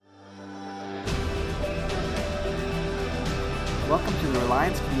Welcome to the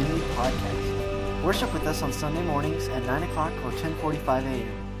Reliance Community Podcast. Worship with us on Sunday mornings at 9 o'clock or 10:45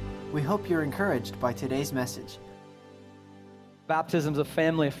 a.m. We hope you're encouraged by today's message. Baptism's a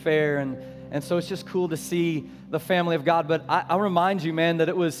family affair, and so it's just cool to see the family of God. But I'll remind you, man, that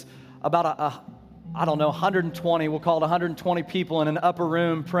it was about 120, we'll call it 120 people in an upper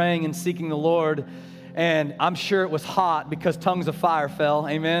room praying and seeking the Lord. And I'm sure it was hot because tongues of fire fell,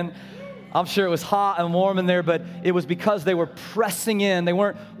 amen? I'm sure it was hot and warm in there, but it was because they were pressing in. They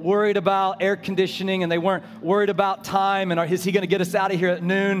weren't worried about air conditioning, and they weren't worried about time, and is he going to get us out of here at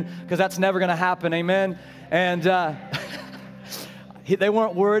noon? Because that's never going to happen, amen? And they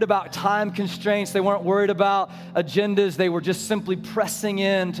weren't worried about time constraints. They weren't worried about agendas. They were just simply pressing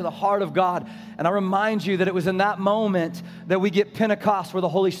in to the heart of God. And I remind you that it was in that moment that we get Pentecost, where the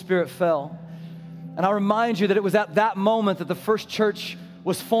Holy Spirit fell. And I remind you that it was at that moment that the first church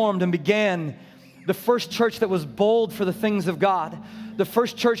was formed and began. The first church that was bold for the things of God. The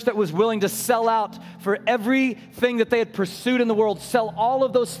first church that was willing to sell out for everything that they had pursued in the world. Sell all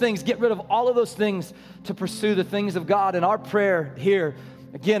of those things, get rid of all of those things to pursue the things of God. And our prayer here,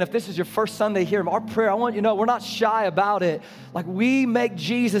 again, if this is your first Sunday here, our prayer, I want you to know we're not shy about it. Like, we make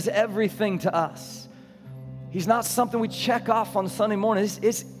Jesus everything to us. He's not something we check off on Sunday morning.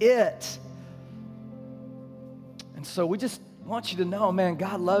 It's it. And so we just want you to know, man,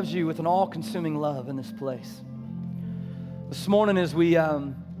 God loves you with an all-consuming love in this place. This morning as we're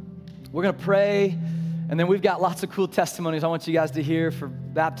going to pray, and then we've got lots of cool testimonies I want you guys to hear for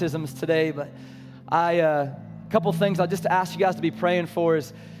baptisms today, but a couple things I just ask you guys to be praying for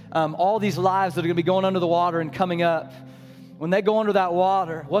is all these lives that are going to be going under the water and coming up. When they go under that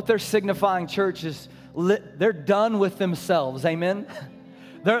water, what they're signifying, church, is they're done with themselves, amen?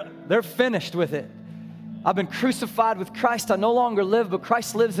 They're finished with it. I've been crucified with Christ. I no longer live, but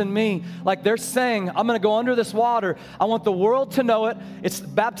Christ lives in me. Like, they're saying, I'm going to go under this water. I want the world to know it.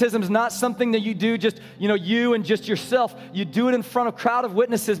 Baptism is not something that you do just, you and just yourself. You do it in front of a crowd of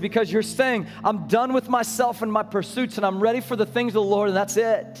witnesses because you're saying, I'm done with myself and my pursuits, and I'm ready for the things of the Lord, and that's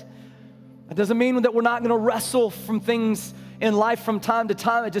it. It doesn't mean that we're not going to wrestle from things in life from time to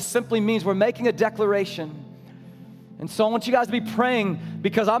time. It just simply means we're making a declaration. And so I want you guys to be praying,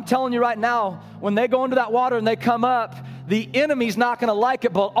 because I'm telling you right now, when they go into that water and they come up, the enemy's not going to like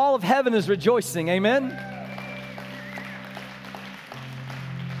it, but all of heaven is rejoicing. Amen?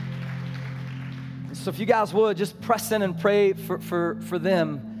 So if you guys would, just press in and pray for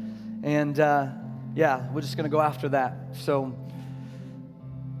them. And we're just going to go after that. So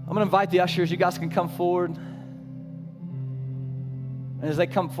I'm going to invite the ushers. You guys can come forward. And as they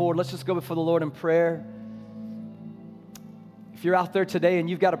come forward, let's just go before the Lord in prayer. If you're out there today and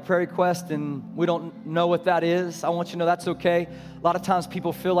you've got a prayer request and we don't know what that is, I want you to know that's okay. A lot of times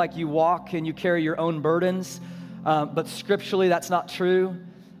people feel like you walk and you carry your own burdens, but scripturally that's not true.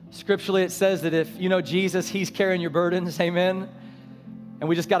 Scripturally it says that if you know Jesus, He's carrying your burdens, amen? And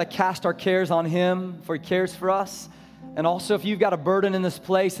we just got to cast our cares on Him, for He cares for us. And also, if you've got a burden in this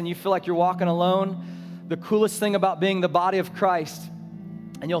place and you feel like you're walking alone, the coolest thing about being the body of Christ,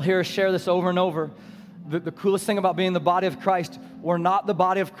 and you'll hear us share this over and over, the coolest thing about being the body of Christ, we're not the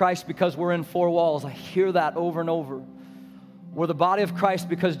body of Christ because we're in four walls. I hear that over and over. We're the body of Christ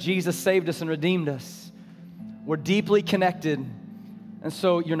because Jesus saved us and redeemed us. We're deeply connected. And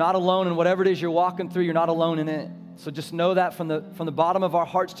so you're not alone in whatever it is you're walking through. You're not alone in it. So just know that from the bottom of our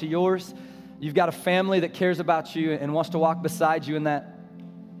hearts to yours, you've got a family that cares about you and wants to walk beside you in that.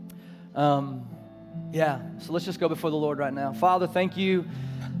 So let's just go before the Lord right now. Father, thank you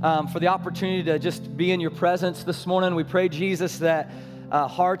for the opportunity to just be in your presence this morning. We pray, Jesus, that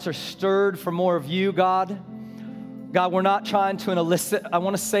hearts are stirred for more of you, God. God, we're not trying to elicit, I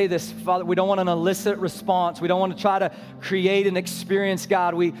want to say this, Father, we don't want an illicit response. We don't want to try to create an experience,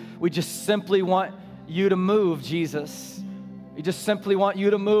 God. We just simply want you to move, Jesus. We just simply want you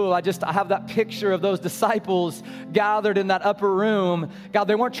to move. I have that picture of those disciples gathered in that upper room. God,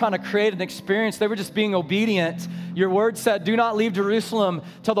 they weren't trying to create an experience. They were just being obedient. Your word said, do not leave Jerusalem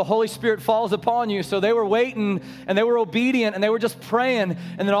till the Holy Spirit falls upon you. So they were waiting and they were obedient and they were just praying.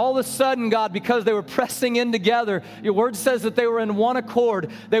 And then all of a sudden, God, because they were pressing in together, your word says that they were in one accord.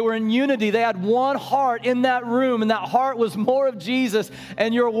 They were in unity. They had one heart in that room, and that heart was more of Jesus.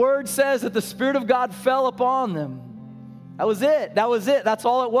 And your word says that the Spirit of God fell upon them. That was it. That's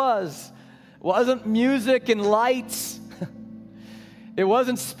all it was. It wasn't music and lights. It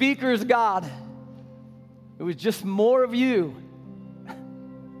wasn't speakers, God. It was just more of you.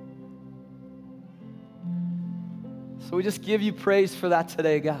 So we just give you praise for that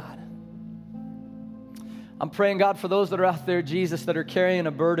today, God. I'm praying, God, for those that are out there, Jesus, that are carrying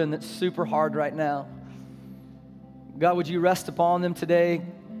a burden that's super hard right now. God, would you rest upon them today?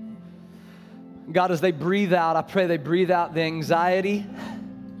 God, as they breathe out, I pray they breathe out the anxiety,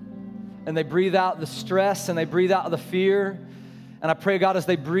 and they breathe out the stress, and they breathe out the fear. And I pray, God, as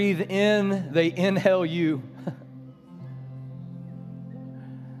they breathe in, they inhale you.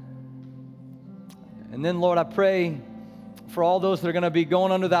 And then, Lord, I pray for all those that are going to be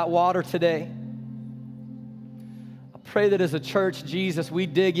going under that water today. I pray that as a church, Jesus, we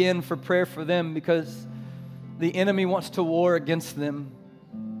dig in for prayer for them because the enemy wants to war against them.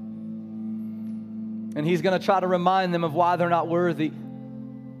 And he's going to try to remind them of why they're not worthy.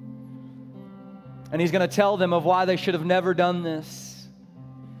 And he's going to tell them of why they should have never done this.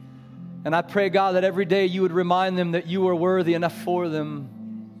 And I pray, God, that every day you would remind them that you are worthy enough for them.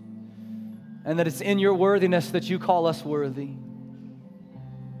 And that it's in your worthiness that you call us worthy.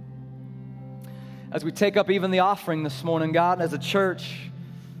 As we take up even the offering this morning, God, as a church,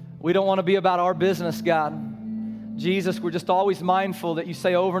 we don't want to be about our business, God. Jesus, we're just always mindful that you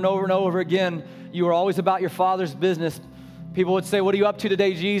say over and over and over again, you are always about your Father's business. People would say, what are you up to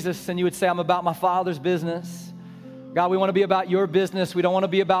today, Jesus? And you would say, I'm about my Father's business. God, we want to be about your business. We don't want to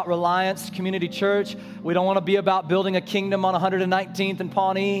be about Reliance Community Church. We don't want to be about building a kingdom on 119th and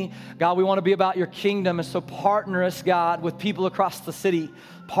Pawnee. God, we want to be about your kingdom. And so partner us, God, with people across the city.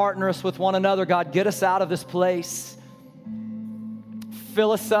 Partner us with one another, God. Get us out of this place.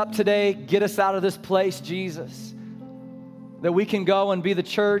 Fill us up today. Get us out of this place, Jesus. That we can go and be the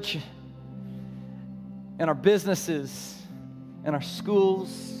church in our businesses, in our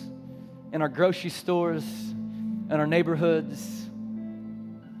schools, in our grocery stores, in our neighborhoods.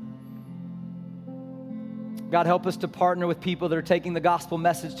 God, help us to partner with people that are taking the gospel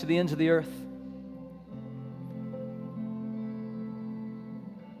message to the ends of the earth.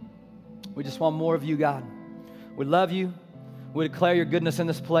 We just want more of you, God. We love you. We declare your goodness in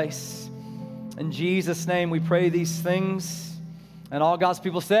this place. In Jesus' name, we pray these things. And all God's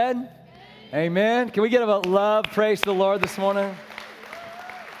people said, amen. Can we give a love praise to the Lord this morning?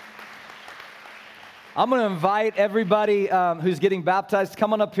 I'm going to invite everybody who's getting baptized to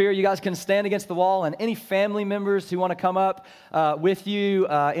come on up here. You guys can stand against the wall, and any family members who want to come up with you,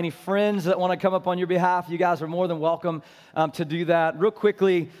 any friends that want to come up on your behalf, you guys are more than welcome to do that. Real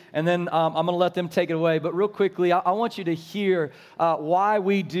quickly, and then I'm going to let them take it away, but real quickly, I want you to hear why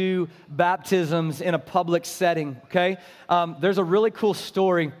we do baptisms in a public setting, okay? There's a really cool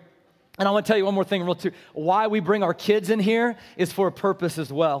story. And I want to tell you one more thing real too. Why we bring our kids in here is for a purpose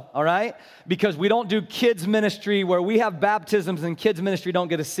as well, all right? Because we don't do kids ministry where we have baptisms and kids ministry don't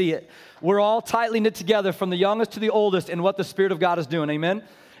get to see it. We're all tightly knit together from the youngest to the oldest in what the Spirit of God is doing, amen?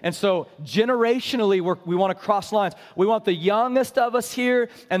 And so generationally, we want to cross lines. We want the youngest of us here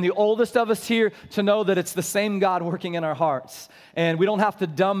and the oldest of us here to know that it's the same God working in our hearts. And we don't have to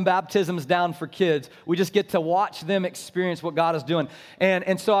dumb baptisms down for kids. We just get to watch them experience what God is doing.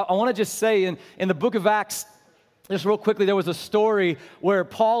 And so I want to just say in the book of Acts, just real quickly, there was a story where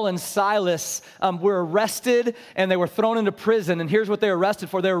Paul and Silas were arrested and they were thrown into prison. And here's what they were arrested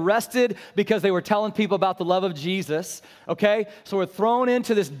for. They were arrested because they were telling people about the love of Jesus, okay? So we're thrown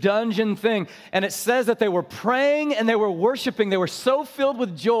into this dungeon thing. And it says that they were praying and they were worshiping. They were so filled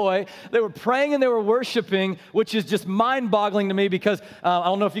with joy. They were praying and they were worshiping, which is just mind-boggling to me because I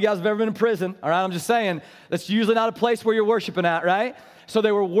don't know if you guys have ever been in prison, all right? I'm just saying, that's usually not a place where you're worshiping at, right? So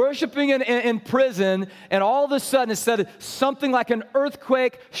they were worshiping in prison, and all of a sudden it said something like an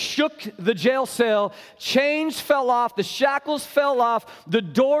earthquake shook the jail cell, chains fell off, the shackles fell off, the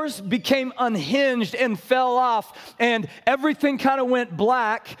doors became unhinged and fell off, and everything kind of went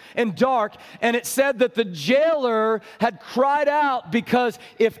black and dark, and it said that the jailer had cried out because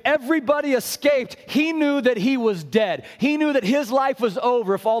if everybody escaped, he knew that he was dead. He knew that his life was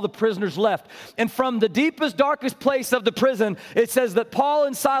over if all the prisoners left. And from the deepest, darkest place of the prison, it says that Paul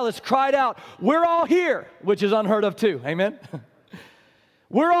and Silas cried out, we're all here, which is unheard of too, amen?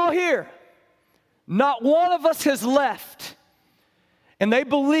 We're all here. Not one of us has left. And they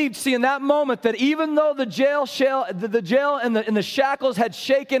believed, see, in that moment that even though the jail and the shackles had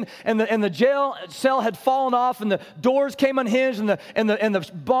shaken and the jail cell had fallen off and the doors came unhinged and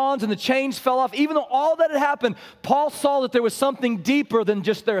the bonds and the chains fell off, even though all that had happened, Paul saw that there was something deeper than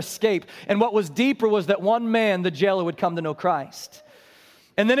just their escape. And what was deeper was that one man, the jailer, would come to know Christ.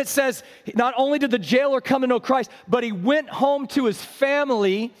 And then it says, not only did the jailer come to know Christ, but he went home to his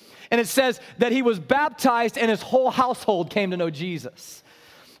family, and it says that he was baptized and his whole household came to know Jesus.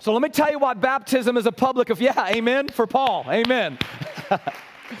 So let me tell you why baptism is a public of, yeah, amen, for Paul, amen.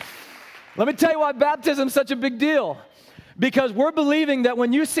 Let me tell you why baptism is such a big deal. Because we're believing that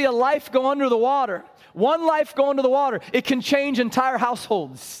when you see a life go under the water, One life go under the water, it can change entire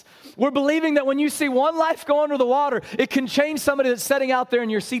households. We're believing that when you see one life go under the water, it can change somebody that's sitting out there in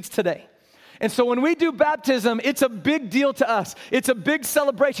your seats today. And so when we do baptism, it's a big deal to us. It's a big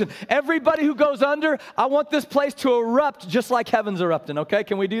celebration. Everybody who goes under, I want this place to erupt just like heaven's erupting, okay?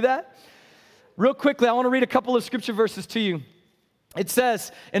 Can we do that? Real quickly, I want to read a couple of scripture verses to you. It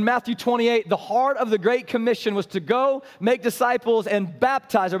says in Matthew 28, the heart of the Great Commission was to go, make disciples, and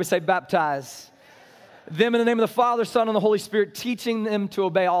baptize. Everybody say baptize. Them in the name of the Father, Son, and the Holy Spirit, teaching them to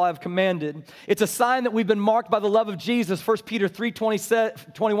obey all I have commanded. It's a sign that we've been marked by the love of Jesus. 1 Peter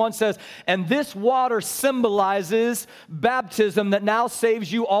 3:21 says, and this water symbolizes baptism that now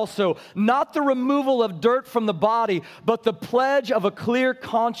saves you also. Not the removal of dirt from the body, but the pledge of a clear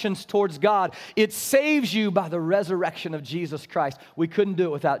conscience towards God. It saves you by the resurrection of Jesus Christ. We couldn't do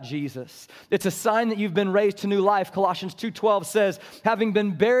it without Jesus. It's a sign that you've been raised to new life. Colossians 2:12 says, having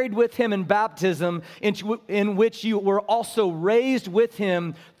been buried with him in baptism, in which you were also raised with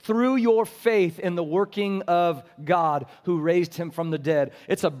him through your faith in the working of God who raised him from the dead.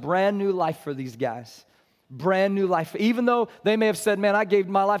 It's a brand new life for these guys. Brand new life. Even though they may have said, man, I gave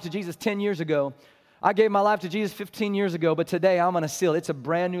my life to Jesus 10 years ago. I gave my life to Jesus 15 years ago, but today I'm going to seal it. It's a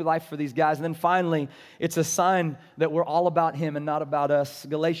brand new life for these guys. And then finally, it's a sign that we're all about him and not about us.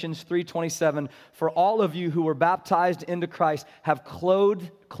 Galatians 3:27, for all of you who were baptized into Christ have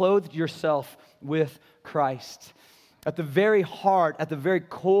clothed yourself with Christ. At the very heart, at the very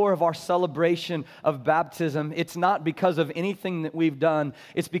core of our celebration of baptism, it's not because of anything that we've done.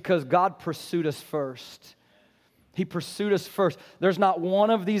 It's because God pursued us first. He pursued us first. There's not one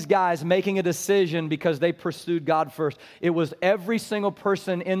of these guys making a decision because they pursued God first. It was every single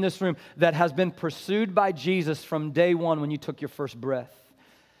person in this room that has been pursued by Jesus from day one when you took your first breath.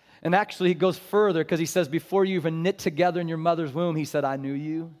 And actually, he goes further because he says, before you even knit together in your mother's womb, he said, I knew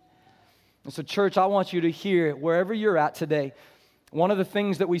you. And so, church, I want you to hear, wherever you're at today, one of the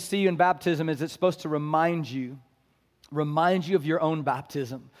things that we see in baptism is it's supposed to remind you of your own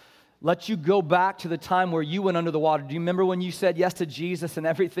baptism. Let you go back to the time where you went under the water. Do you remember when you said yes to Jesus and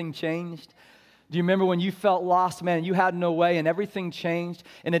everything changed? Do you remember when you felt lost, man, you had no way and everything changed?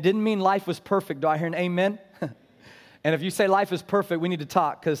 And it didn't mean life was perfect. Do I hear an amen? And if you say life is perfect, we need to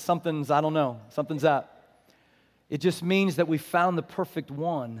talk because something's up. It just means that we found the perfect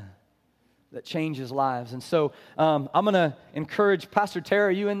one that changes lives. And so I'm going to encourage Pastor Tara.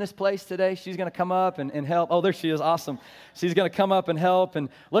 Are you in this place today? She's going to come up and help. Oh, there she is. Awesome. She's going to come up and help. And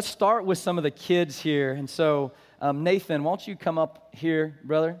let's start with some of the kids here. And so Nathan, why don't you come up here,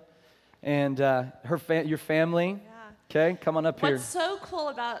 brother? And your family. Okay, come on up here. What's so cool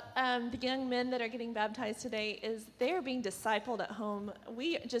about the young men that are getting baptized today is they are being discipled at home.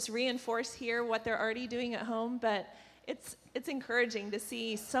 We just reinforce here what they're already doing at home, but it's encouraging to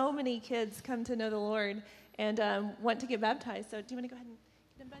see so many kids come to know the Lord and want to get baptized. So do you want to go ahead and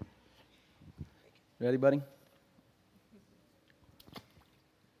get them, bud? Ready, buddy?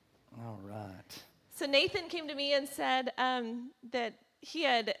 All right. So Nathan came to me and said that he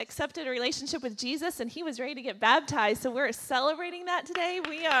had accepted a relationship with Jesus and he was ready to get baptized. So we're celebrating that today.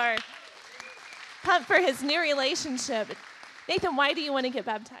 We are pumped for his new relationship. Nathan, why do you want to get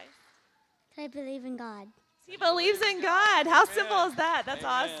baptized? I believe in God. He believes in God. How simple is that? That's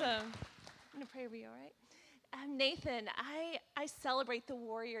awesome. I'm going to pray over you, all right? Nathan, I celebrate the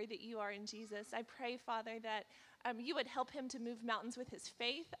warrior that you are in Jesus. I pray, Father, that you would help him to move mountains with his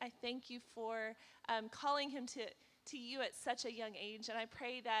faith. I thank you for calling him to you at such a young age. And I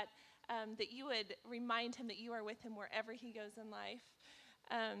pray that that you would remind him that you are with him wherever he goes in life.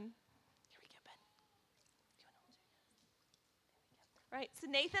 Here we go, Ben. All right, so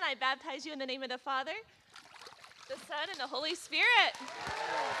Nathan, I baptize you in the name of the Father, the Son, and the Holy Spirit.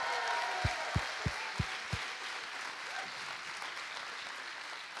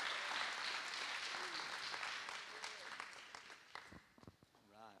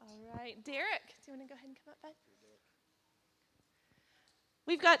 All right, Derek, do you want to go ahead and come up, bud?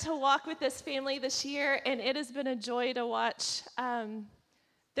 We've got to walk with this family this year, and it has been a joy to watch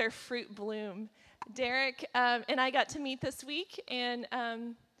their fruit bloom. Derek and I got to meet this week and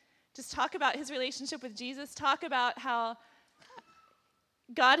just talk about his relationship with Jesus, talk about how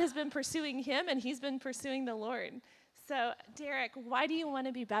God has been pursuing him and he's been pursuing the Lord. So, Derek, why do you want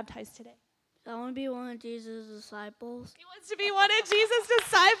to be baptized today? I want to be one of Jesus' disciples. He wants to be one of Jesus'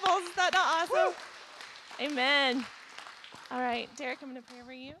 disciples. Is that not awesome? Amen. All right, Derek, I'm going to pray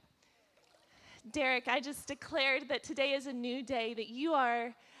over you. Derek, I just declared that today is a new day, that you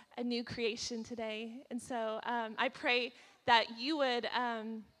are a new creation today. And so I pray that you would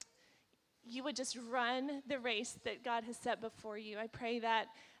just run the race that God has set before you. I pray that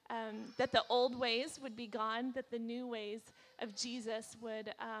that the old ways would be gone, that the new ways of Jesus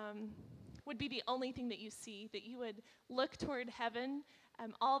would be the only thing that you see, that you would look toward heaven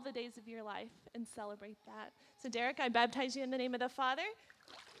all the days of your life and celebrate that. So Derek, I baptize you in the name of the Father,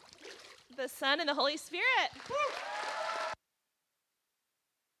 the Son, and the Holy Spirit. Woo!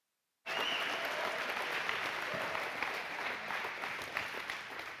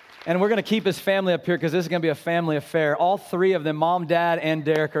 And we're going to keep his family up here because this is going to be a family affair. All three of them, Mom, Dad, and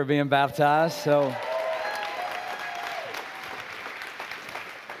Derek, are being baptized. So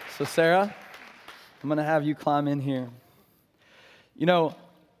Sarah, I'm going to have you climb in here. You know,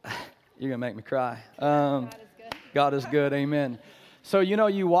 you're going to make me cry. God is good. God is good, amen. So,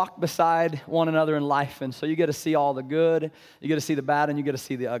 you walk beside one another in life, and so you get to see all the good, you get to see the bad, and you get to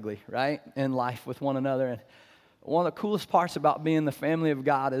see the ugly, right, in life with one another. And one of the coolest parts about being the family of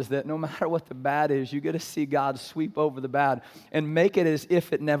God is that no matter what the bad is, you get to see God sweep over the bad and make it as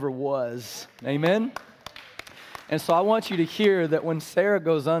if it never was. Amen? And so I want you to hear that when Sarah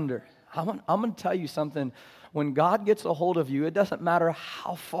goes under, I'm going to tell you something. When God gets a hold of you, it doesn't matter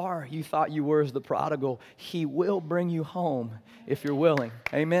how far you thought you were as the prodigal. He will bring you home if you're willing.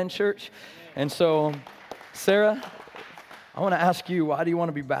 Amen, church? And so, Sarah, I want to ask you, why do you want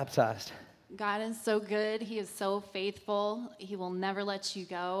to be baptized? God is so good. He is so faithful. He will never let you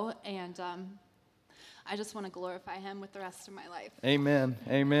go. And I just want to glorify him with the rest of my life. Amen.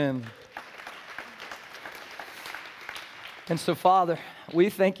 Amen. And so, Father, we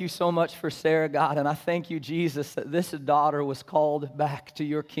thank you so much for Sarah, God, and I thank you, Jesus, that this daughter was called back to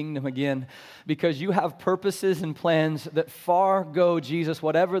your kingdom again because you have purposes and plans that far go, Jesus,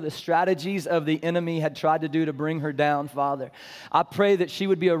 whatever the strategies of the enemy had tried to do to bring her down, Father. I pray that she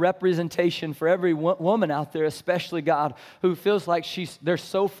would be a representation for every woman out there, especially, God, who feels like they're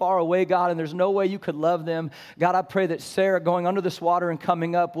so far away, God, and there's no way you could love them. God, I pray that Sarah going under this water and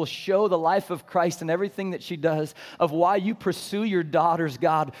coming up will show the life of Christ and everything that she does of why you pursue your daughters,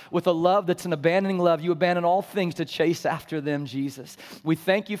 God, with a love that's an abandoning love. You abandon all things to chase after them, Jesus. We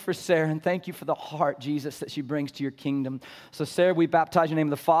thank you for Sarah and thank you for the heart, Jesus, that she brings to your kingdom. So, Sarah, we baptize you in the name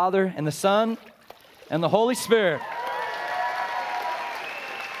of the Father and the Son and the Holy Spirit.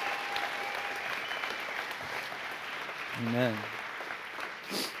 Amen.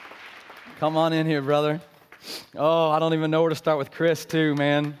 Come on in here, brother. Oh, I don't even know where to start with Chris, too,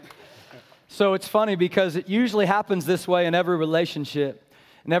 man. So it's funny because it usually happens this way in every relationship.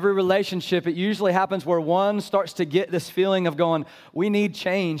 In every relationship, it usually happens where one starts to get this feeling of going, we need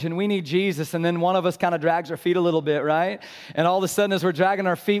change and we need Jesus. And then one of us kind of drags our feet a little bit, right? And all of a sudden, as we're dragging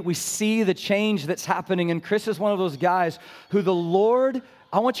our feet, we see the change that's happening. And Chris is one of those guys who the Lord,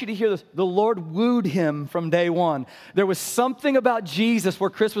 I want you to hear this, the Lord wooed him from day one. There was something about Jesus where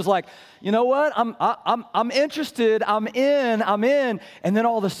Chris was like, you know what? I'm interested. I'm in. And then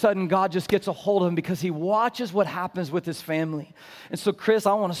all of a sudden, God just gets a hold of him because he watches what happens with his family. And so, Chris,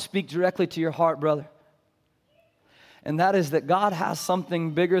 I want to speak directly to your heart, brother. And that is that God has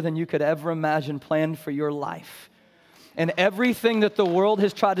something bigger than you could ever imagine planned for your life. And everything that the world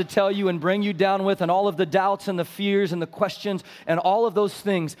has tried to tell you and bring you down with, and all of the doubts and the fears and the questions and all of those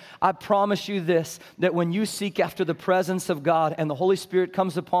things, I promise you this, that when you seek after the presence of God and the Holy Spirit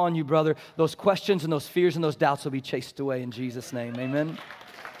comes upon you, brother, those questions and those fears and those doubts will be chased away in Jesus' name. Amen.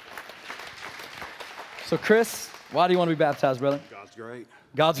 So, Chris, why do you want to be baptized, brother? God's great.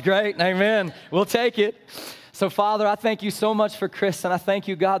 God's great. Amen. We'll take it. So, Father, I thank you so much for Chris, and I thank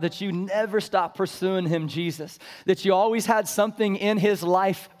you, God, that you never stopped pursuing him, Jesus, that you always had something in his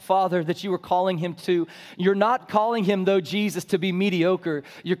life, Father, that you were calling him to. You're not calling him, though, Jesus, to be mediocre.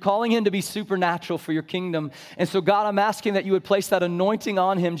 You're calling him to be supernatural for your kingdom. And so, God, I'm asking that you would place that anointing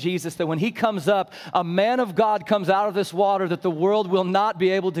on him, Jesus, that when he comes up, a man of God comes out of this water that the world will not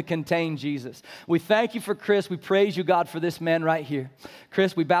be able to contain, Jesus. We thank you for Chris. We praise you, God, for this man right here.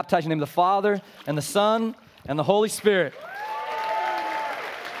 Chris, we baptize you in the name of the Father and the Son and the Holy Spirit.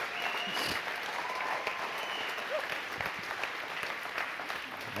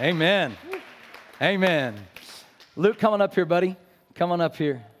 Amen. Amen. Luke, come on up here, buddy. Come on up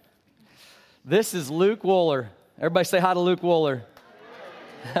here. This is Luke Wooler. Everybody say hi to Luke Wooler.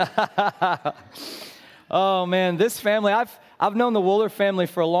 Oh, man, this family, I've known the Wooler family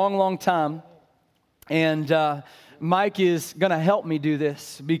for a long, long time. And Mike is going to help me do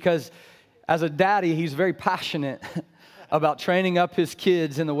this because as a daddy, he's very passionate about training up his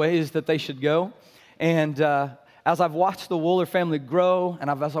kids in the ways that they should go. And as I've watched the Wooler family grow, and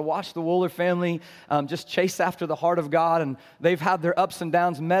as I watched the Wooler family just chase after the heart of God, and they've had their ups and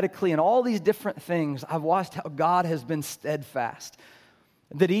downs medically and all these different things, I've watched how God has been steadfast.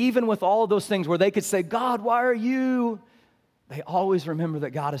 That even with all of those things where they could say, God, why are you? They always remember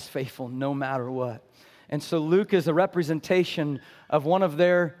that God is faithful no matter what. And so Luke is a representation of one of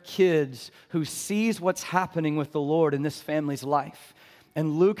their kids who sees what's happening with the Lord in this family's life.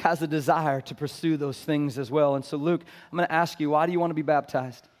 And Luke has a desire to pursue those things as well. And so Luke, I'm going to ask you, why do you want to be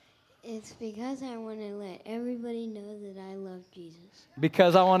baptized? It's because I want to let everybody know that I love Jesus.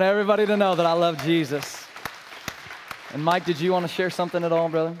 Because I want everybody to know that I love Jesus. And Mike, did you want to share something at all,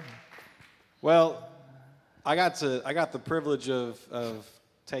 brother? Well, I got the privilege of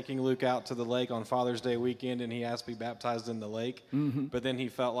taking Luke out to the lake on Father's Day weekend, and he asked to be baptized in the lake. Mm-hmm. But then he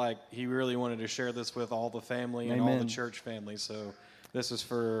felt like he really wanted to share this with all the family and all the church family. So this is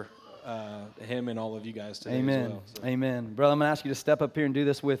for him and all of you guys today as well. So. Amen. Brother, I'm going to ask you to step up here and do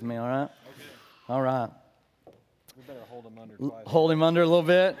this with me, all right? Okay. All right. We better hold him under twice. Hold him under a little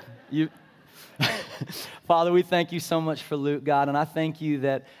bit. Father, we thank you so much for Luke, God, and I thank you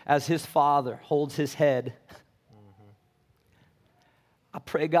that as his father holds his head, I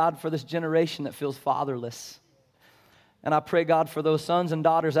pray, God, for this generation that feels fatherless. And I pray, God, for those sons and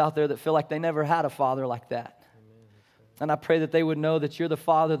daughters out there that feel like they never had a father like that. And I pray that they would know that you're the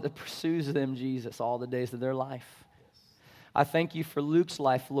Father that pursues them, Jesus, all the days of their life. I thank you for Luke's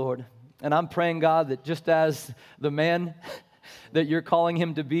life, Lord. And I'm praying, God, that just as the man that you're calling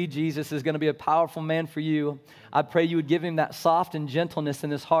him to be, Jesus, is going to be a powerful man for you, I pray you would give him that soft and gentleness in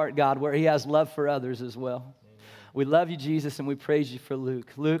his heart, God, where he has love for others as well. Amen. We love you, Jesus, and we praise you for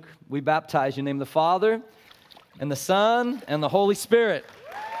Luke. Luke, we baptize you in the name of the Father and the Son and the Holy Spirit.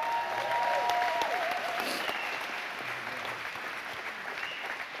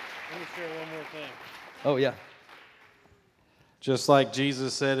 Oh, yeah. Just like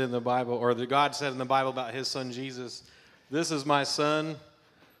Jesus said in the Bible, or God said in the Bible about his son Jesus, this is my son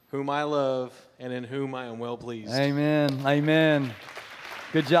whom I love and in whom I am well pleased. Amen. Amen.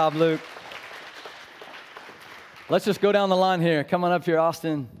 Good job, Luke. Let's just go down the line here. Come on up here,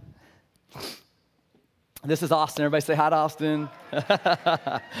 Austin. This is Austin. Everybody say hi to Austin.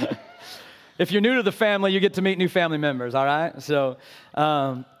 If you're new to the family, you get to meet new family members, all right? So,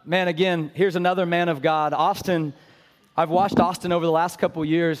 man, again, here's another man of God. Austin, I've watched Austin over the last couple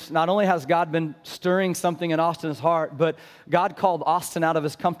years. Not only has God been stirring something in Austin's heart, but God called Austin out of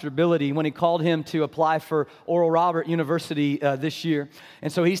his comfortability when he called him to apply for Oral Roberts University this year.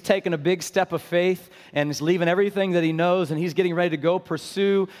 And so he's taken a big step of faith and is leaving everything that he knows, and he's getting ready to go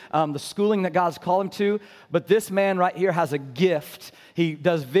pursue the schooling that God's called him to. But this man right here has a gift. He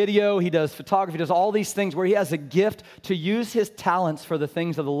does video, he does photography, he does all these things where he has a gift to use his talents for the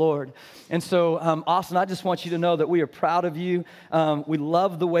things of the Lord. And so, Austin, I just want you to know that we are proud of you. We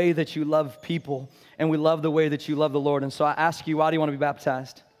love the way that you love people, and we love the way that you love the Lord. And so I ask you, why do you want to be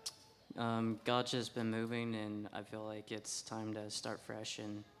baptized? God's just been moving, and I feel like it's time to start fresh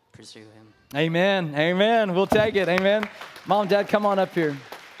and pursue him. Amen. Amen. We'll take it. Amen. Mom, Dad, come on up here.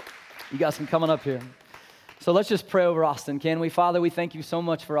 You guys can come on up here. So let's just pray over Austin, can we? Father, we thank you so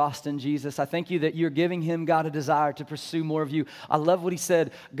much for Austin, Jesus. I thank you that you're giving him, God, a desire to pursue more of you. I love what he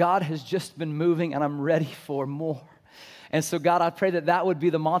said. God has just been moving, and I'm ready for more. And so, God, I pray that that would be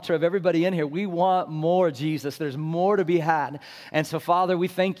the mantra of everybody in here. We want more, Jesus. There's more to be had. And so, Father, we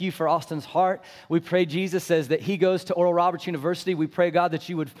thank you for Austin's heart. We pray, Jesus, as that he goes to Oral Roberts University, we pray, God, that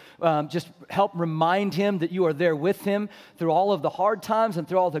you would just help remind him that you are there with him through all of the hard times and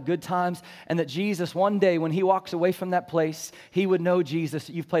through all the good times, and that Jesus, one day when he walks away from that place, he would know, Jesus,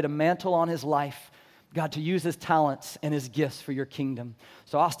 that you've played a mantle on his life, God, to use his talents and his gifts for your kingdom.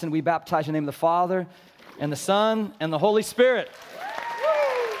 So, Austin, we baptize you in the name of the Father, and the Son, and the Holy Spirit.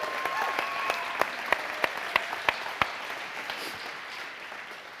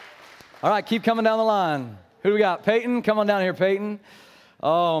 All right, keep coming down the line. Who do we got? Peyton, come on down here, Peyton.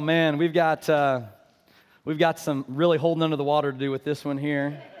 Oh, man, we've got some really holding under the water to do with this one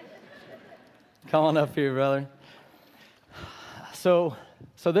here. Come on up here, brother. So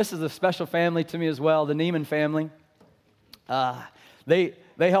this is a special family to me as well, the Neiman family. They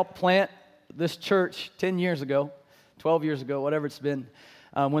helped plant this church 10 years ago, 12 years ago, whatever it's been,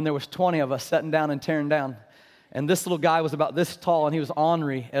 when there was 20 of us sitting down and tearing down. And this little guy was about this tall, and he was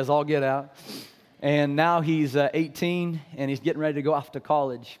ornery as all get out. And now he's 18, and he's getting ready to go off to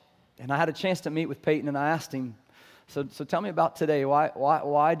college. And I had a chance to meet with Peyton, and I asked him, so tell me about today.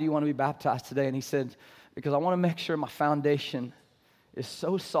 Why do you want to be baptized today? And he said, because I want to make sure my foundation is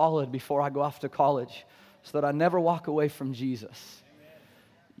so solid before I go off to college so that I never walk away from Jesus. Amen.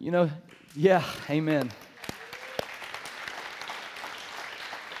 You know, yeah, amen.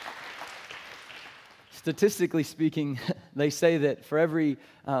 Statistically speaking, they say that for every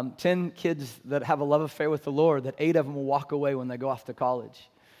 10 kids that have a love affair with the Lord, that 8 of them will walk away when they go off to college.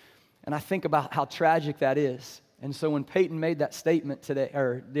 And I think about how tragic that is. And so when Peyton made that statement today,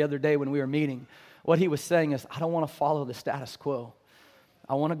 or the other day when we were meeting, what he was saying is, I don't want to follow the status quo.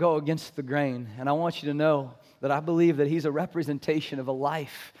 I want to go against the grain. And I want you to know that I believe that he's a representation of a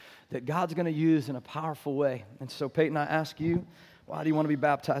life that God's going to use in a powerful way. And so, Peyton, I ask you, why do you want to be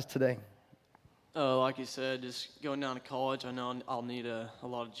baptized today? Like you said, just going down to college, I know I'll need a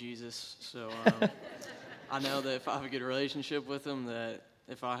lot of Jesus. So I know that if I have a good relationship with him, that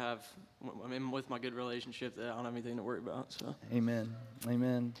if with my good relationship, that I don't have anything to worry about. So. Amen.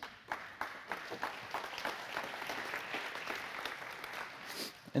 Amen.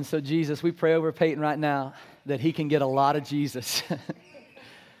 And so, Jesus, we pray over Peyton right now that he can get a lot of Jesus.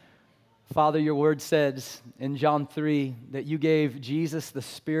 Father, your word says in John 3 that you gave Jesus the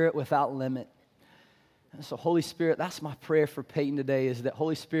Spirit without limit. And so, Holy Spirit, that's my prayer for Peyton today, is that,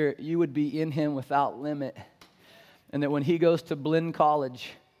 Holy Spirit, you would be in him without limit. And that when he goes to Blinn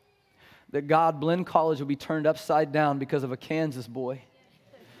College, that God, Blinn College will be turned upside down because of a Kansas boy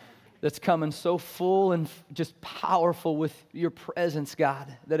that's coming so full and just powerful with your presence,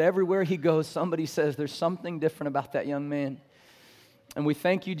 God, that everywhere he goes, somebody says there's something different about that young man. And we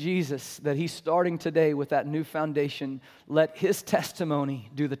thank you, Jesus, that he's starting today with that new foundation. Let his testimony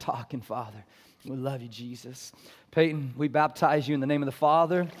do the talking, Father. We love you, Jesus. Peyton, we baptize you in the name of the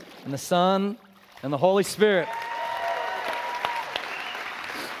Father and the Son and the Holy Spirit.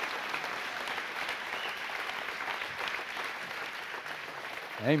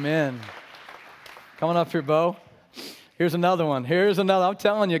 Amen. Coming up here, Bo. Here's another one. I'm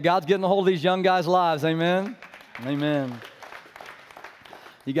telling you, God's getting a hold of these young guys' lives. Amen. Amen.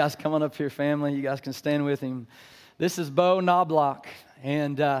 You guys coming up here, family. You guys can stand with him. This is Bo Knobloch.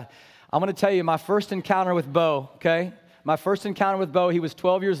 And I'm going to tell you my first encounter with Bo, okay? My first encounter with Bo, he was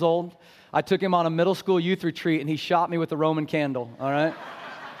 12 years old. I took him on a middle school youth retreat, and he shot me with a Roman candle, all right?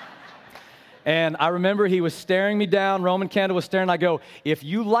 And I remember he was staring me down, Roman candle was staring, I go, if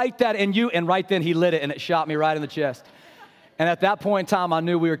you light that and right then he lit it, and it shot me right in the chest. And at that point in time, I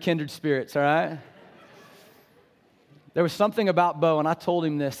knew we were kindred spirits, all right? There was something about Bo, and I told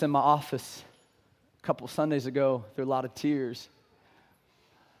him this in my office a couple Sundays ago through a lot of tears.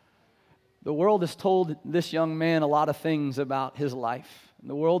 The world has told this young man a lot of things about his life.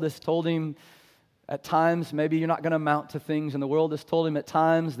 The world has told him at times maybe you're not going to amount to things, and the world has told him at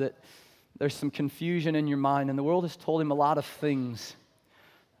times that there's some confusion in your mind, and the world has told him a lot of things.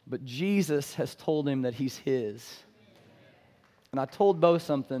 But Jesus has told him that he's his. And I told Bo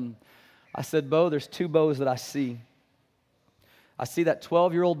something. I said, Bo, there's two Bos that I see. I see that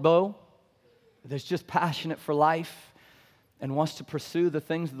 12-year-old Bo that's just passionate for life and wants to pursue the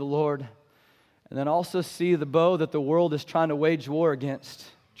things of the Lord. And then also see the Bo that the world is trying to wage war against,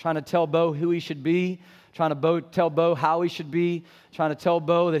 trying to tell Bo who he should be, trying to tell Bo how he should be, trying to tell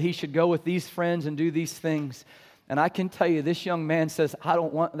Bo that he should go with these friends and do these things. And I can tell you, this young man says, I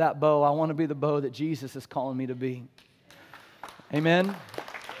don't want that Bo. I want to be the Bo that Jesus is calling me to be. Amen?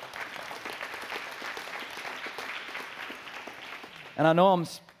 And I know I'm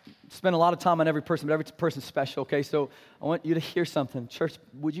spending a lot of time on every person, but every person's special, okay? So I want you to hear something. Church,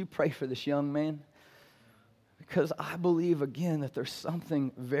 would you pray for this young man? Because I believe, again, that there's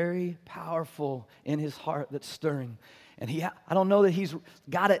something very powerful in his heart that's stirring. And I don't know that he's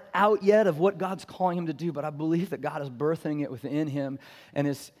got it out yet of what God's calling him to do, but I believe that God is birthing it within him. And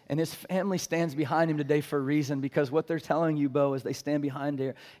his family stands behind him today for a reason, because what they're telling you, Bo, as they stand behind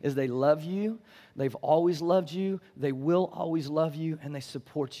there, is they love you, they've always loved you, they will always love you, and they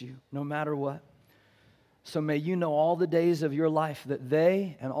support you no matter what. So may you know all the days of your life that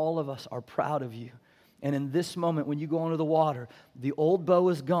they and all of us are proud of you. And in this moment, when you go under the water, the old Bo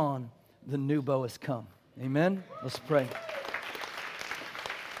is gone, the new Bo has come. Amen? Let's pray.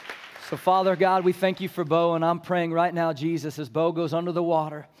 So, Father God, we thank you for Bo, and I'm praying right now, Jesus, as Bo goes under the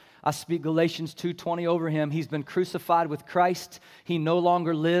water, I speak Galatians 2:20 over him. He's been crucified with Christ. He no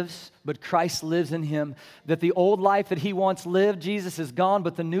longer lives, but Christ lives in him. That the old life that he once lived, Jesus, is gone,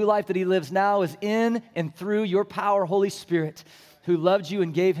 but the new life that he lives now is in and through your power, Holy Spirit, who loved you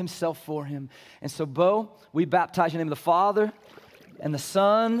and gave himself for him. And so, Bo, we baptize you in the name of the Father and the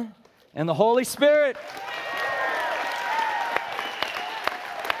Son and the Holy Spirit.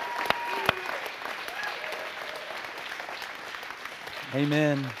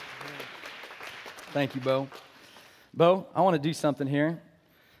 Amen. Thank you, Bo. Bo, I want to do something here.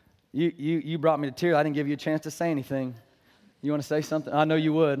 You brought me to tears. I didn't give you a chance to say anything. You want to say something? I know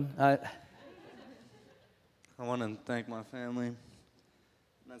you would. I want to thank my family.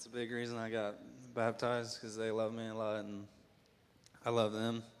 That's a big reason I got baptized, because they love me a lot, and I love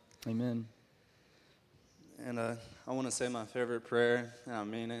them. Amen. And I want to say my favorite prayer, and I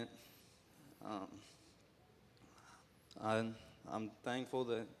mean it. I'm thankful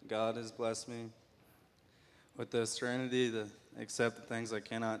that God has blessed me with the serenity to accept the things I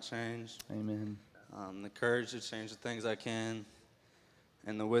cannot change. Amen. The courage to change the things I can,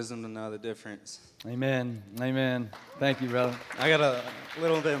 and the wisdom to know the difference. Amen. Amen. Thank you, brother. I got a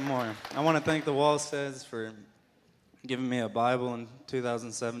little bit more. I want to thank the Wallsteads for giving me a Bible in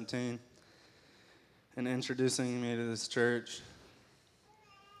 2017 and introducing me to this church.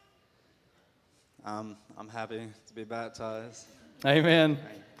 I'm happy to be baptized. Amen.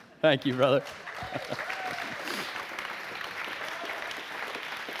 Thank you, brother.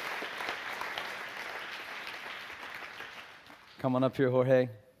 Come on up here, Jorge.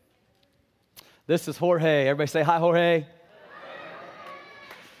 This is Jorge. Everybody say hi, Jorge.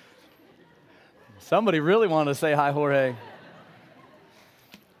 Somebody really wanted to say hi, Jorge.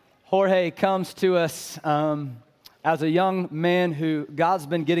 Jorge comes to us as a young man who God's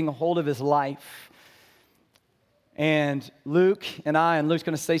been getting a hold of his life. And Luke and I, and Luke's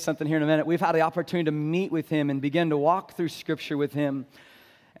going to say something here in a minute, we've had the opportunity to meet with him and begin to walk through Scripture with him.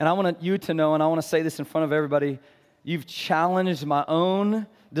 And I want you to know, and I want to say this in front of everybody, you've challenged my own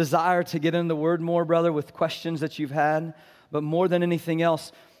desire to get into the Word more, brother, with questions that you've had. But more than anything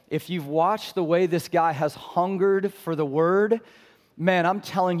else, if you've watched the way this guy has hungered for the Word, man, I'm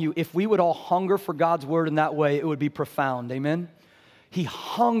telling you, if we would all hunger for God's Word in that way, it would be profound. Amen? He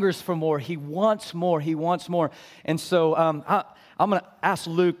hungers for more. He wants more. He wants more. And so I'm going to ask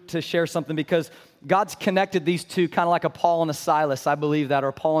Luke to share something because God's connected these two kind of like a Paul and a Silas, I believe that,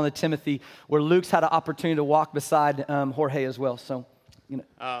 or Paul and a Timothy, where Luke's had an opportunity to walk beside Jorge as well. So, you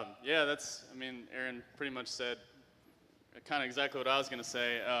know. Yeah, Aaron pretty much said kind of exactly what I was going to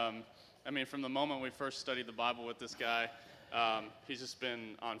say. From the moment we first studied the Bible with this guy, he's just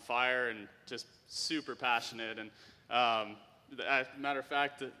been on fire and just super passionate. And as a matter of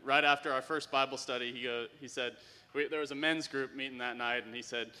fact, right after our first Bible study, he said, there was a men's group meeting that night, and he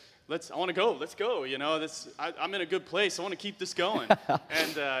said, I want to go, let's go, I'm in a good place, I want to keep this going.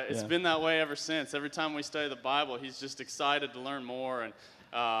 And it's been that way ever since. Every time we study the Bible, he's just excited to learn more. And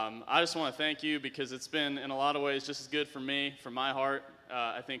I just want to thank you because it's been, in a lot of ways, just as good for me, for my heart,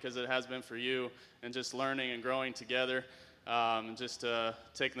 I think, as it has been for you, and just learning and growing together. And just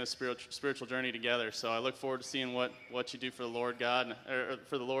taking this spiritual journey together. So I look forward to seeing what you do for the Lord God, or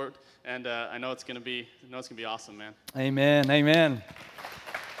for the Lord, and I know it's gonna be awesome, man. Amen, amen.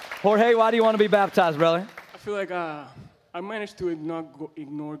 Jorge, why do you want to be baptized, brother? I feel like I managed to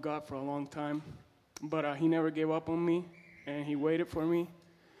ignore God for a long time, but He never gave up on me, and He waited for me,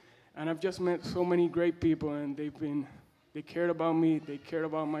 and I've just met so many great people, and they cared about me, they cared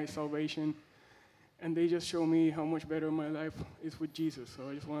about my salvation. And they just show me how much better my life is with Jesus. So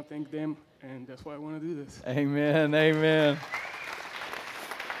I just want to thank them, and that's why I want to do this. Amen, amen.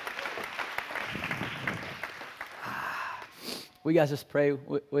 Will you guys just pray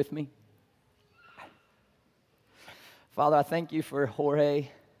with me? Father, I thank you for Jorge.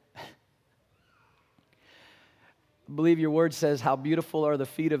 I believe your word says how beautiful are the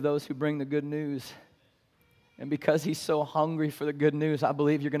feet of those who bring the good news. And because he's so hungry for the good news, I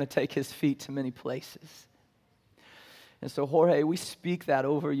believe you're going to take his feet to many places. And so, Jorge, we speak that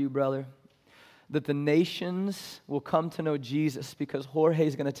over you, brother, that the nations will come to know Jesus because Jorge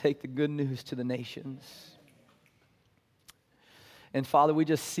is going to take the good news to the nations. And, Father, we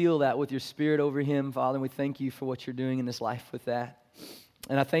just seal that with your Spirit over him, Father, and we thank you for what you're doing in his life with that.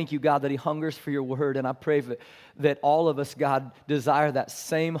 And I thank you, God, that he hungers for your word. And I pray that all of us, God, desire that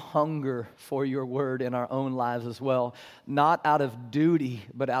same hunger for your word in our own lives as well. Not out of duty,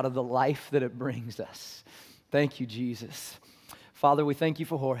 but out of the life that it brings us. Thank you, Jesus. Father, we thank you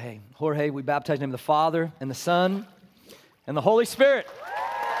for Jorge. Jorge, we baptize in the name of the Father and the Son and the Holy Spirit.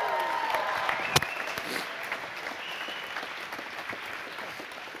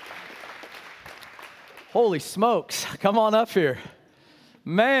 Holy smokes. Come on up here.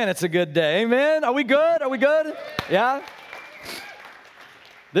 Man, it's a good day. Amen. Are we good? Are we good? Yeah?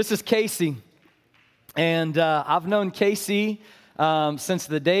 This is Casey. And I've known Casey since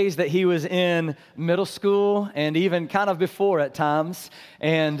the days that he was in middle school and even kind of before at times.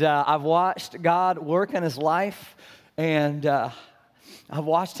 And I've watched God work in his life. And I've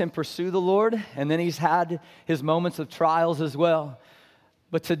watched him pursue the Lord. And then he's had his moments of trials as well.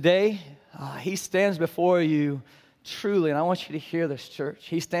 But today, he stands before you truly, and I want you to hear this, church.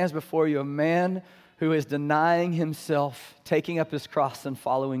 He stands before you, a man who is denying himself, taking up his cross and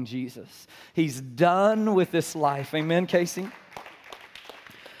following Jesus. He's done with this life. Amen, Casey?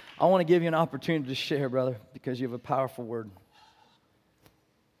 I want to give you an opportunity to share, brother, because you have a powerful word.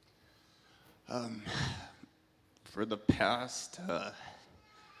 For the past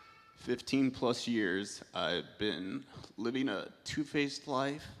 15 plus years, I've been living a two-faced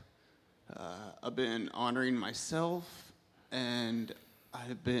life. I've been honoring myself, and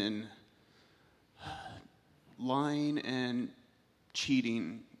I've been lying and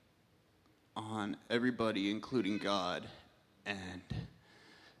cheating on everybody, including God, and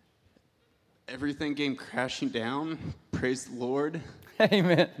everything came crashing down. Praise the Lord.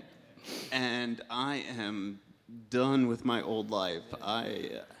 Amen. And I am done with my old life.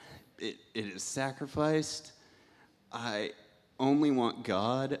 It is sacrificed. I only want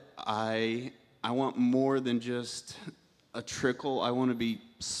God. I want more than just a trickle. I want to be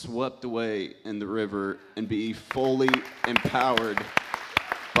swept away in the river and be fully empowered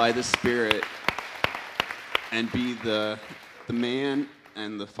by the Spirit and be the man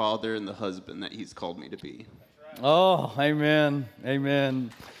and the father and the husband that He's called me to be. Oh, amen.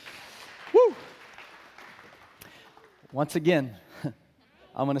 Amen. Woo! Once again,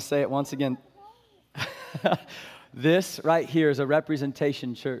 I'm going to say it once again. This right here is a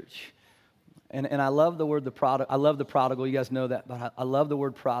representation church. And I love the word I love the prodigal. You guys know that, but I love the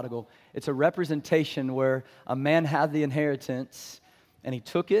word prodigal. It's a representation where a man had the inheritance and he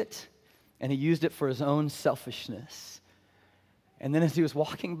took it and he used it for his own selfishness. And then as he was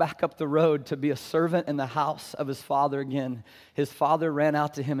walking back up the road to be a servant in the house of his father again, his father ran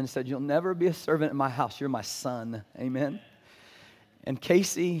out to him and said, "You'll never be a servant in my house. You're my son." Amen. And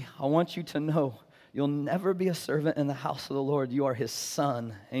Casey, I want you to know, you'll never be a servant in the house of the Lord. You are His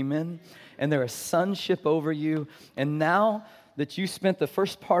son. Amen. And there is sonship over you. And now that you spent the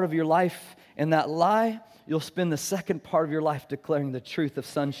first part of your life in that lie, you'll spend the second part of your life declaring the truth of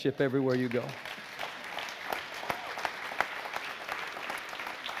sonship everywhere you go.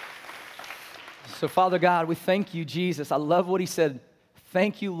 So, Father God, we thank you, Jesus. I love what He said.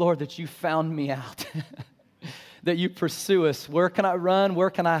 Thank you, Lord, that you found me out, that you pursue us. Where can I run?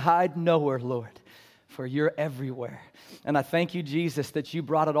 Where can I hide? Nowhere, Lord, for you're everywhere. And I thank you, Jesus, that you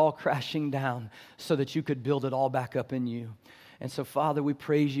brought it all crashing down so that you could build it all back up in you. And so, Father, we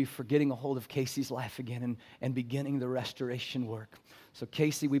praise you for getting a hold of Casey's life again and beginning the restoration work. So,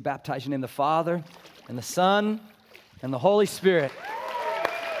 Casey, we baptize you in the Father and the Son and the Holy Spirit.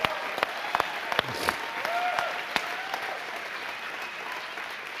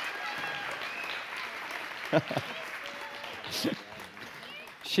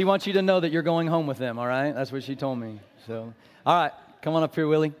 She wants you to know that you're going home with them, all right? That's what she told me. So, all right, come on up here,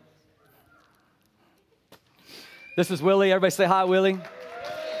 Willie. This is Willie. Everybody say hi, Willie.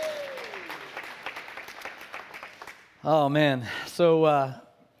 Oh, man. So,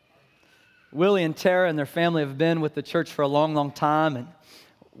 Willie and Tara and their family have been with the church for a long, long time and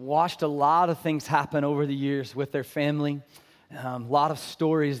watched a lot of things happen over the years with their family. A lot of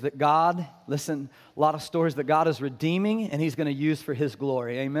stories that God is redeeming and He's going to use for His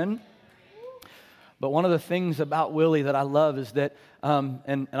glory. Amen? But one of the things about Willie that I love is that, and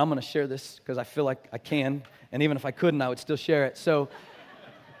I'm going to share this because I feel like I can, and even if I couldn't, I would still share it. So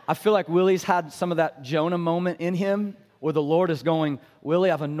I feel like Willie's had some of that Jonah moment in him where the Lord is going, "Willie,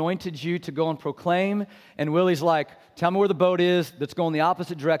 I've anointed you to go and proclaim." And Willie's like, "Tell me where the boat is that's going the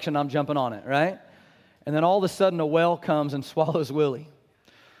opposite direction. I'm jumping on it," right? And then all of a sudden a whale comes and swallows Willie.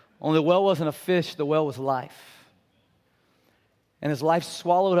 Only the whale wasn't a fish, the whale was life. And as life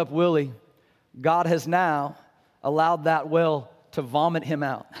swallowed up Willie, God has now allowed that whale to vomit him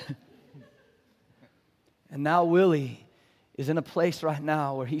out. And now Willie is in a place right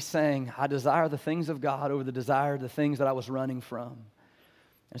now where he's saying, "I desire the things of God over the things that I was running from."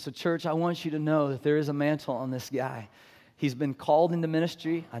 And so, church, I want you to know that there is a mantle on this guy. He's been called into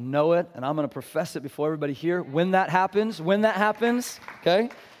ministry. I know it, and I'm going to profess it before everybody here. When that happens, okay? I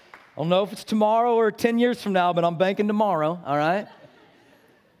don't know if it's tomorrow or 10 years from now, but I'm banking tomorrow, all right?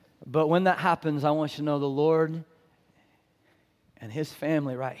 But when that happens, I want you to know the Lord and His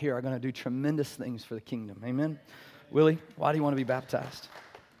family right here are going to do tremendous things for the kingdom. Amen? Willie, why do you want to be baptized?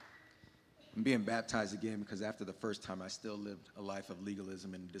 I'm being baptized again because after the first time, I still lived a life of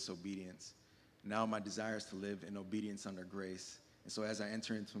legalism and disobedience. Now my desire is to live in obedience under grace. And so as I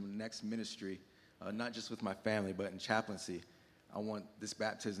enter into the next ministry, not just with my family, but in chaplaincy, I want this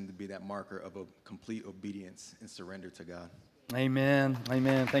baptism to be that marker of a complete obedience and surrender to God. Amen.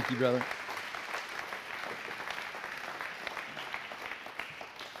 Amen. Thank you, brother.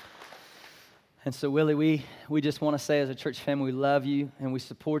 And so, Willie, we just want to say as a church family, we love you and we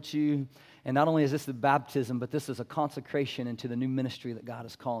support you. And not only is this the baptism, but this is a consecration into the new ministry that God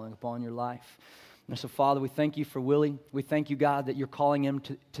is calling upon your life. And so, Father, we thank you for Willie. We thank you, God, that you're calling him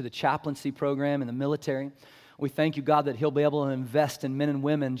to the chaplaincy program in the military. We thank you, God, that he'll be able to invest in men and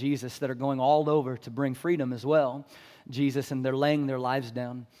women, Jesus, that are going all over to bring freedom as well, Jesus, and they're laying their lives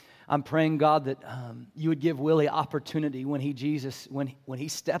down. I'm praying, God, that you would give Willie opportunity when he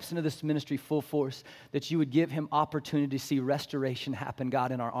steps into this ministry full force, that you would give him opportunity to see restoration happen,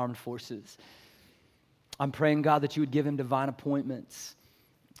 God, in our armed forces. I'm praying, God, that you would give him divine appointments.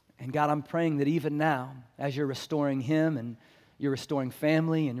 And God, I'm praying that even now, as you're restoring him and you're restoring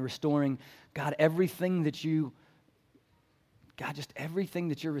family and you're restoring, God, everything that you're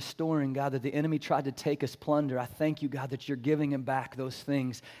restoring, God, that the enemy tried to take as plunder, I thank you, God, that you're giving him back those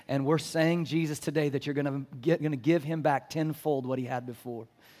things. And we're saying, Jesus, today that you're going to give him back tenfold what he had before.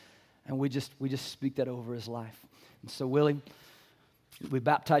 And we just speak that over his life. And so, Willie, we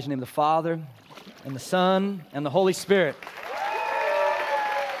baptize in the name of the Father and the Son and the Holy Spirit.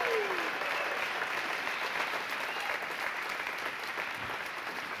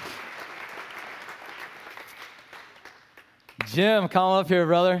 Jim, come up here,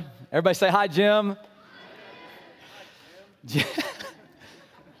 brother. Everybody say hi, Jim.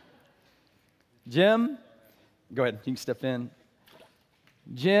 Jim, go ahead. You can step in.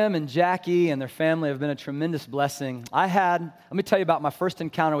 Jim and Jackie and their family have been a tremendous blessing. Let me tell you about my first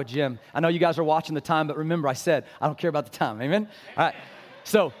encounter with Jim. I know you guys are watching the time, but remember I said I don't care about the time. Amen? All right.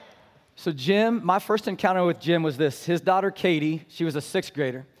 So Jim, my first encounter with Jim was this. His daughter, Katie, she was a 6th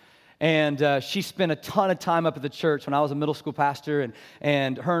grader. And she spent a ton of time up at the church when I was a middle school pastor,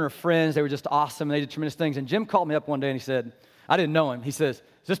 and her and her friends, they were just awesome, and they did tremendous things. And Jim called me up one day, and he said, I didn't know him. He says,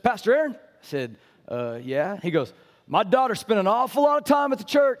 is this Pastor Aaron? I said, yeah. He goes, my daughter spent an awful lot of time at the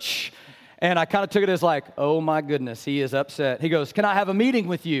church. And I kind of took it as like, oh, my goodness, he is upset. He goes, can I have a meeting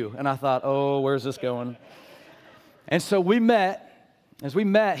with you? And I thought, oh, where's this going? And so we met. As we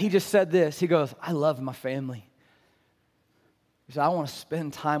met, he just said this. He goes, I love my family. He said, I want to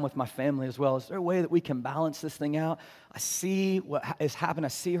spend time with my family as well. Is there a way that we can balance this thing out? I see what is happening. I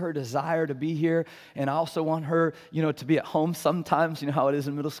see her desire to be here, and I also want her, to be at home sometimes. You know how it is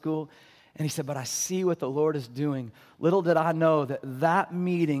in middle school. And he said, but I see what the Lord is doing. Little did I know that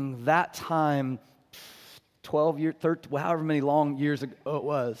meeting, that time, 12 years, 13, however many long years ago it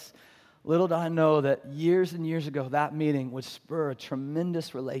was, little did I know that years and years ago, that meeting would spur a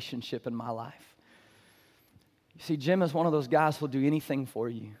tremendous relationship in my life. See, Jim is one of those guys who will do anything for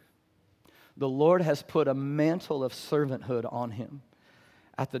you. The Lord has put a mantle of servanthood on him.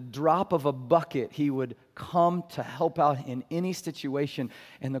 At the drop of a bucket, he would come to help out in any situation.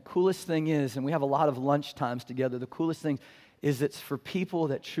 And the coolest thing is, and we have a lot of lunch times together, the coolest thing is it's for people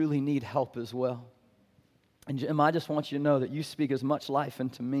that truly need help as well. And Jim, I just want you to know that you speak as much life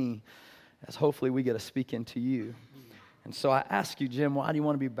into me as hopefully we get to speak into you. And so I ask you, Jim, why do you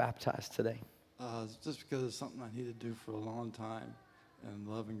want to be baptized today? Just because it's something I need to do for a long time, and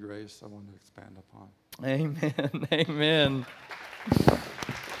love and grace I want to expand upon. Amen. Amen.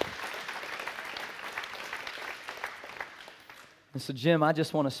 And so, Jim, I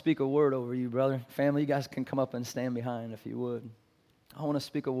just want to speak a word over you, brother. Family, you guys can come up and stand behind if you would. I want to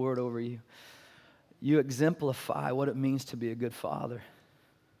speak a word over you. You exemplify what it means to be a good father.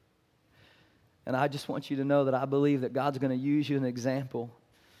 And I just want you to know that I believe that God's going to use you as an example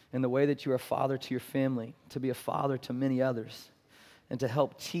in the way that you are a father to your family, to be a father to many others, and to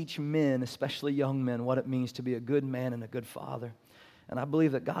help teach men, especially young men, what it means to be a good man and a good father. And I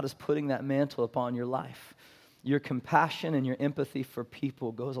believe that God is putting that mantle upon your life. Your compassion and your empathy for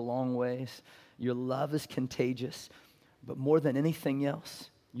people goes a long ways. Your love is contagious. But more than anything else,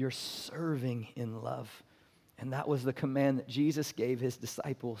 you're serving in love. And that was the command that Jesus gave his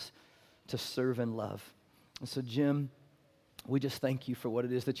disciples, to serve in love. And so, Jim, we just thank you for what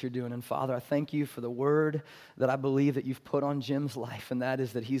it is that you're doing. And Father, I thank you for the word that I believe that you've put on Jim's life, and that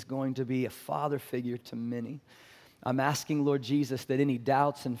is that he's going to be a father figure to many. I'm asking, Lord Jesus, that any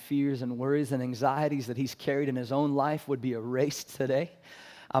doubts and fears and worries and anxieties that he's carried in his own life would be erased today.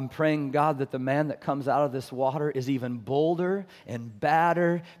 I'm praying, God, that the man that comes out of this water is even bolder and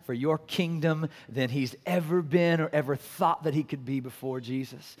badder for your kingdom than he's ever been or ever thought that he could be before,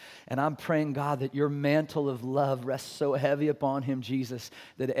 Jesus. And I'm praying, God, that your mantle of love rests so heavy upon him, Jesus,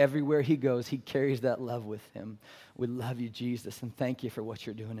 that everywhere he goes, he carries that love with him. We love you, Jesus, and thank you for what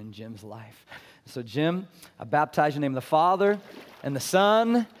you're doing in Jim's life. So, Jim, I baptize you in the name of the Father and the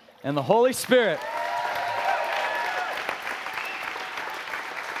Son and the Holy Spirit.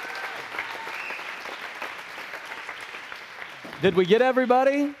 Did we get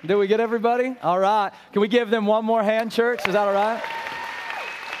everybody? Did we get everybody? All right. Can we give them one more hand, church? Is that all right?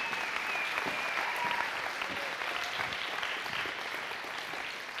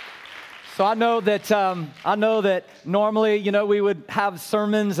 So I know that normally, we would have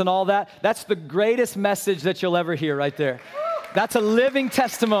sermons and all that. That's the greatest message that you'll ever hear right there. That's a living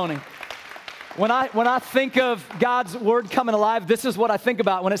testimony. When I think of God's word coming alive, this is what I think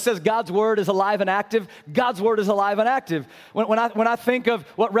about. When it says God's word is alive and active, God's word is alive and active. When I think of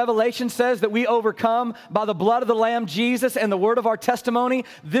what Revelation says, that we overcome by the blood of the Lamb, Jesus, and the word of our testimony,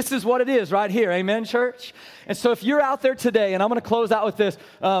 this is what it is right here. Amen, church? And so if you're out there today, and I'm going to close out with this,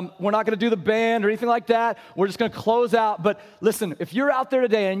 we're not going to do the band or anything like that. We're just going to close out. But listen, if you're out there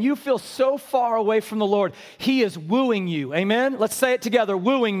today and you feel so far away from the Lord, He is wooing you. Amen? Let's say it together,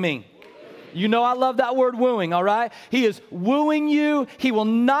 wooing me. You know I love that word wooing, all right? He is wooing you. He will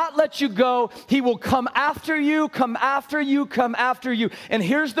not let you go. He will come after you, come after you, come after you. And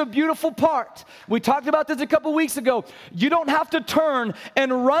here's the beautiful part. We talked about this a couple weeks ago. You don't have to turn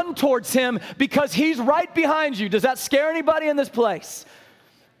and run towards Him because He's right behind you. Does that scare anybody in this place?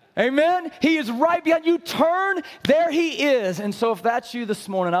 Amen? He is right behind you. Turn, there He is. And so if that's you this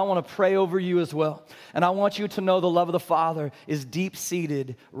morning, I want to pray over you as well. And I want you to know the love of the Father is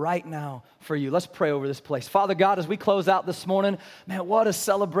deep-seated right now for you. Let's pray over this place. Father God, as we close out this morning, man, what a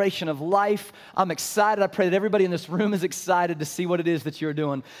celebration of life. I'm excited. I pray that everybody in this room is excited to see what it is that you're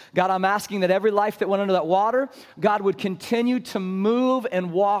doing. God, I'm asking that every life that went under that water, God would continue to move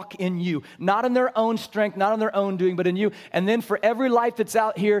and walk in you. Not in their own strength, not in their own doing, but in you. And then for every life that's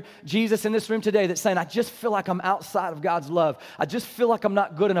out here, Jesus, in this room today, that's saying, I just feel like I'm outside of God's love. I just feel like I'm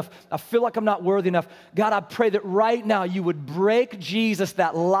not good enough. I feel like I'm not worthy enough. God, I pray that right now you would break, Jesus,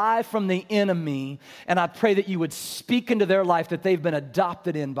 that lie from the enemy, and I pray that you would speak into their life that they've been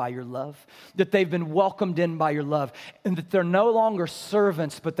adopted in by your love, that they've been welcomed in by your love, and that they're no longer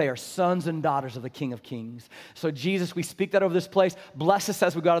servants, but they are sons and daughters of the King of Kings. So Jesus, we speak that over this place. Bless us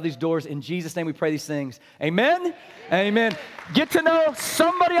as we go out of these doors. In Jesus' name we pray these things. Amen? Amen. Get to know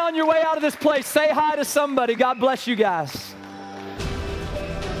somebody on your way out of this place. Say hi to somebody. God bless you guys.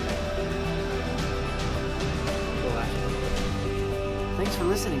 Thanks for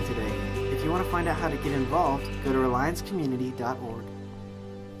listening today. If you want to find out how to get involved, go to alliancecommunity.org.